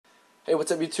Hey, what's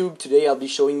up YouTube? Today I'll be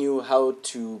showing you how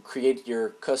to create your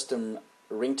custom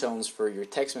ringtones for your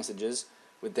text messages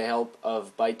with the help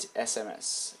of Byte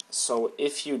SMS. So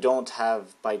if you don't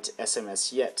have Byte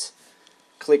SMS yet,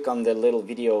 click on the little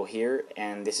video here,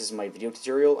 and this is my video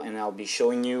tutorial, and I'll be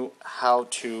showing you how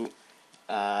to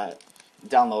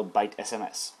download Byte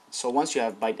SMS. So once you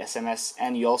have Byte SMS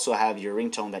and you also have your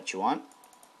ringtone that you want,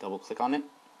 double click on it.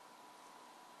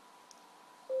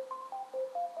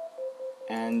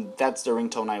 And that's the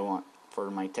ringtone I want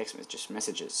for my text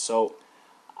messages. So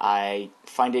I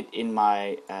find it in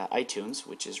my iTunes,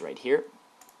 which is right here,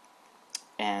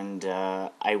 and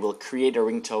I will create a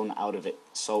ringtone out of it.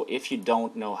 So if you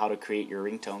don't know how to create your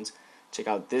ringtones, check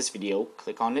out this video,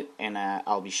 click on it, and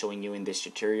I'll be showing you in this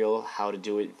tutorial how to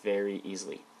do it very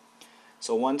easily.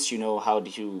 So once you know how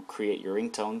to create your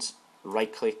ringtones,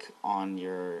 right click on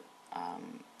your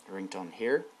ringtone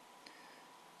here,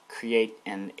 create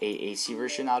an AAC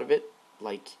version out of it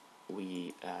like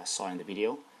we saw in the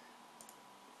video.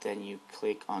 Then you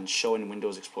click on show in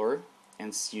Windows Explorer,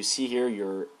 and you see here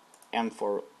your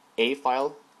M4A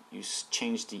file. You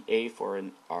change the A for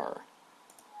an R.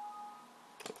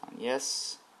 Click on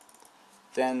yes.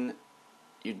 Then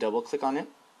you double click on it.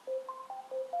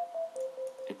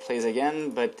 It plays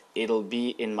again, but it'll be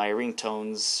in my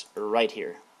ringtones right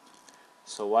here.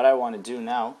 So what I want to do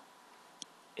now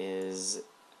is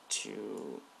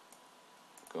to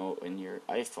go in your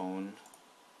iPhone.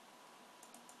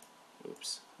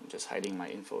 Oops, I'm just hiding my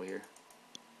info here.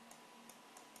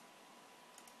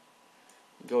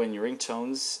 Go in your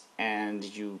ringtones and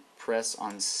you press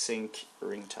on sync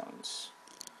ringtones.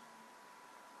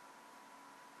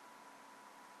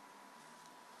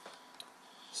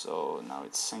 So now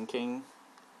it's syncing.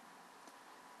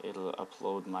 It'll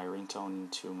upload my ringtone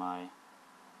into my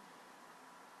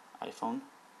iPhone.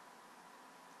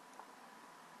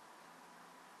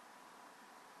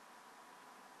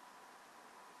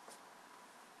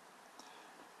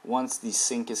 Once the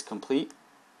sync is complete,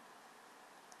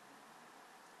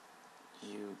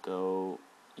 you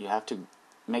have to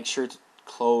make sure to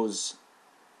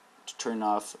turn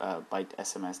off Byte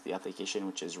SMS, the application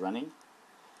which is running,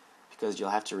 because you'll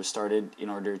have to restart it in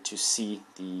order to see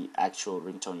the actual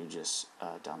ringtone you just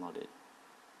downloaded.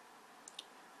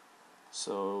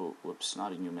 So, whoops,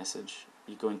 not a new message.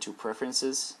 You go into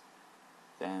preferences,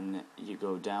 then you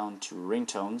go down to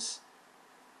ringtones,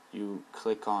 you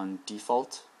click on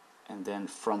default, and then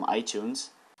from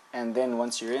iTunes, and then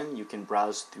once you're in, you can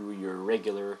browse through your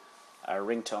regular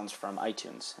ringtones from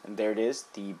iTunes, and there it is,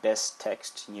 the best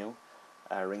text new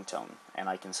ringtone, and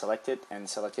I can select it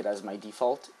as my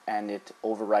default, and it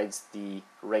overrides the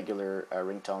regular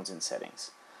ringtones in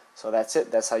settings. So that's it.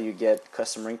 That's how you get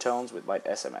custom ringtones with Byte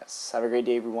SMS. Have a great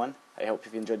day, everyone. I hope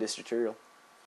you've enjoyed this tutorial.